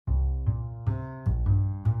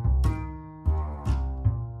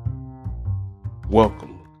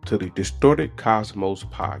Welcome to the Distorted Cosmos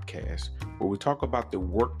podcast, where we talk about the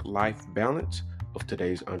work-life balance of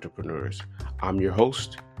today's entrepreneurs. I'm your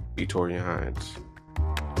host, Victoria Hines.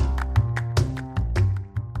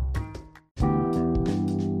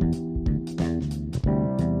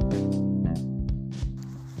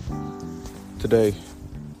 Today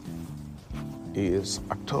is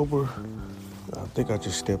October. I think I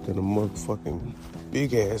just stepped in a motherfucking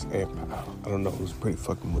big ass ant pile. I don't know, it was pretty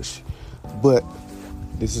fucking mushy. But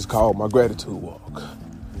this is called my gratitude walk.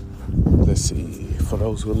 Let's see, for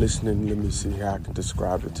those who are listening, let me see how I can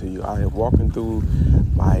describe it to you. I am walking through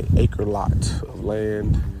my acre lot of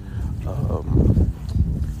land.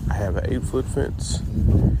 I have an 8-foot fence,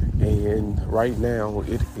 and right now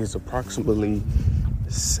it is approximately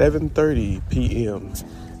 7:30 p.m.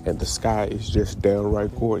 and the sky is just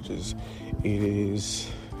downright gorgeous. It is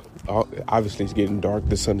obviously it's getting dark,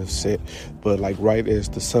 the sun has set, but like right as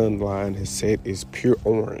the sun line has set, is pure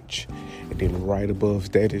orange, and then right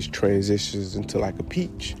above that is transitions into like a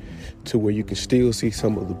peach, to where you can still see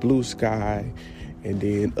some of the blue sky, and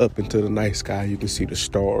then up into the night sky you can see the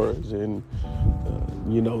stars and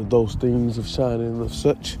those things of shining of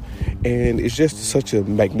such. And it's just such a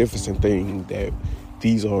magnificent thing that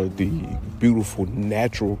these are the beautiful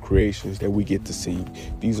natural creations that we get to see.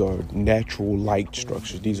 These are natural light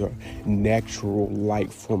structures. These are natural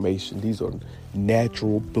light formation. These are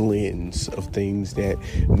natural blends of things that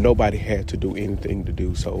nobody had to do anything to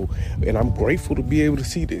do. So, and I'm grateful to be able to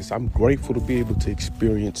see this. I'm grateful to be able to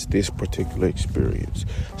experience this particular experience.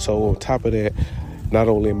 So on top of that, not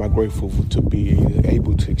only am I grateful to be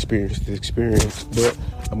able to experience this experience, but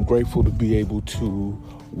I'm grateful to be able to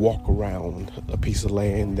walk around a piece of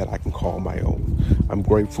land that I can call my own. I'm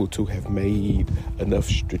grateful to have made enough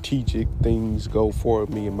strategic things go for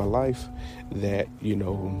me in my life that,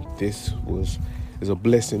 this is a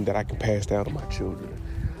blessing that I can pass down to my children.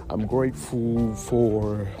 I'm grateful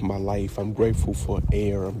for my life. I'm grateful for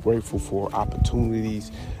air. I'm grateful for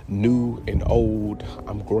opportunities, new and old.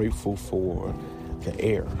 I'm grateful for the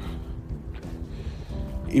air.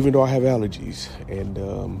 Even though I have allergies and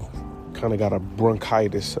kind of got a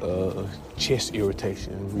bronchitis, chest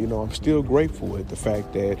irritation, I'm still grateful at the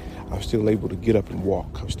fact that I'm still able to get up and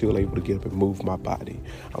walk. I'm still able to get up and move my body.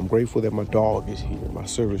 I'm grateful that my dog is here, my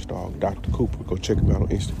service dog, Dr. Cooper. Go check him out on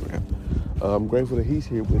Instagram. I'm grateful that he's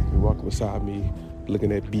here with me, walking beside me,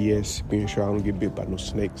 looking at BS, being sure I don't get bit by no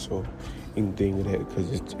snakes or anything of that,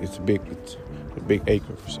 because it's a big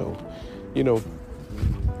acre. So,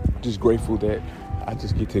 just grateful that I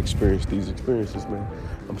just get to experience these experiences, man.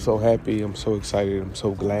 I'm so happy. I'm so excited. I'm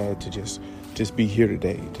so glad to just be here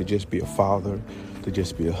today, to just be a father, to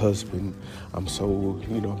just be a husband. I'm so,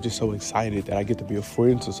 I'm just so excited that I get to be a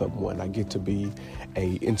friend to someone. I get to be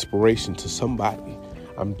a inspiration to somebody.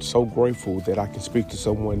 I'm so grateful that I can speak to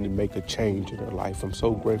someone and make a change in their life. I'm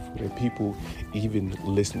so grateful that people even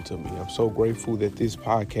listen to me. I'm so grateful that this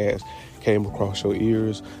podcast came across your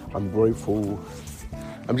ears. I'm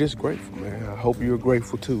just grateful, man. I hope you're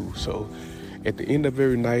grateful too. So at the end of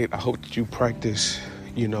every night, I hope that you practice,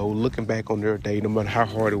 looking back on their day, no matter how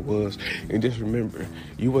hard it was. And just remember,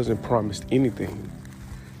 you wasn't promised anything.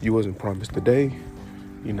 You wasn't promised the day.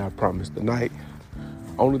 You're not promised the night.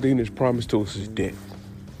 Only thing that's promised to us is death.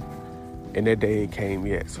 And that day ain't came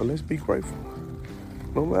yet. So let's be grateful.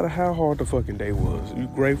 No matter how hard the fucking day was, you're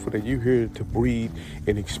grateful that you're here to breathe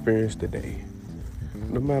and experience the day.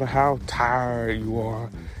 No matter how tired you are,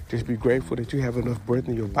 just be grateful that you have enough breath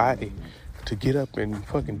in your body to get up and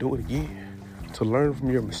fucking do it again, to learn from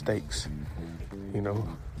your mistakes.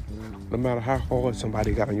 No matter how hard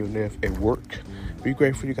somebody got on your nerve at work, be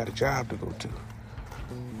grateful you got a job to go to.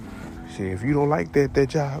 See, if you don't like that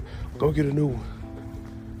job, go get a new one.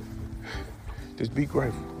 Just be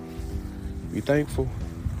grateful. Be thankful.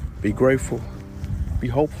 Be grateful. Be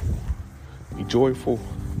hopeful. Be joyful.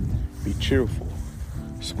 Be cheerful.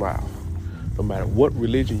 Smile. No matter what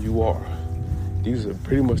religion you are, these are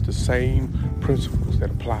pretty much the same principles that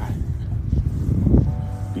apply.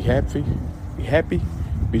 Be happy. Be happy.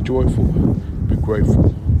 Be joyful. Be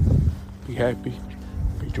grateful. Be happy.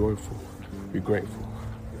 Be joyful. Be grateful.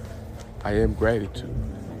 I am gratitude.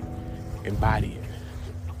 Embody it.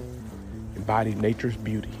 Embody nature's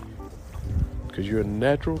beauty. Because you're a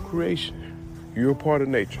natural creation. You're a part of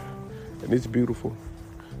nature. And it's beautiful.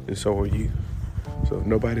 And so are you. So if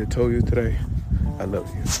nobody told you today, I love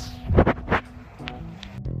you.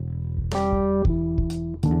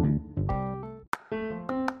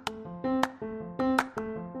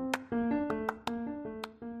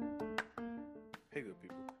 Hey, good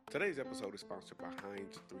people. Today's episode is sponsored by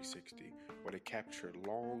Heinz 360. 360, where they capture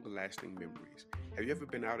long-lasting memories. Have you ever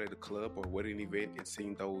been out at a club or wedding event and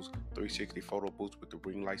seen those 360 photo booths with the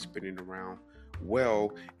ring light spinning around?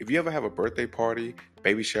 Well, if you ever have a birthday party,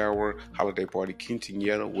 baby shower, holiday party,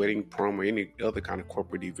 quinceañera, wedding, prom, or any other kind of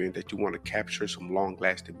corporate event that you want to capture some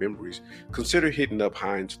long-lasting memories, consider hitting up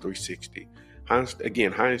Heinz 360. Heinz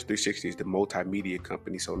 360 is the multimedia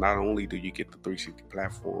company, so not only do you get the 360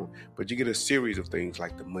 platform, but you get a series of things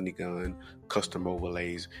like the money gun, custom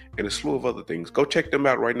overlays, and a slew of other things. Go check them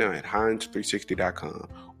out right now at Heinz360.com,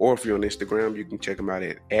 or if you're on Instagram, you can check them out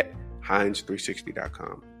at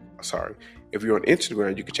Heinz360.com. Sorry. If you're on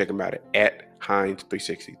Instagram, you can check them out at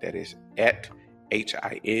Heinz360. That is at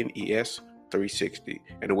HINES 360.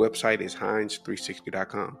 And the website is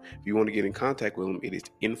Heinz360.com. If you want to get in contact with them, it is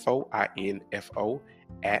info, INFO,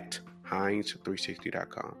 at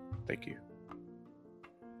Heinz360.com. Thank you.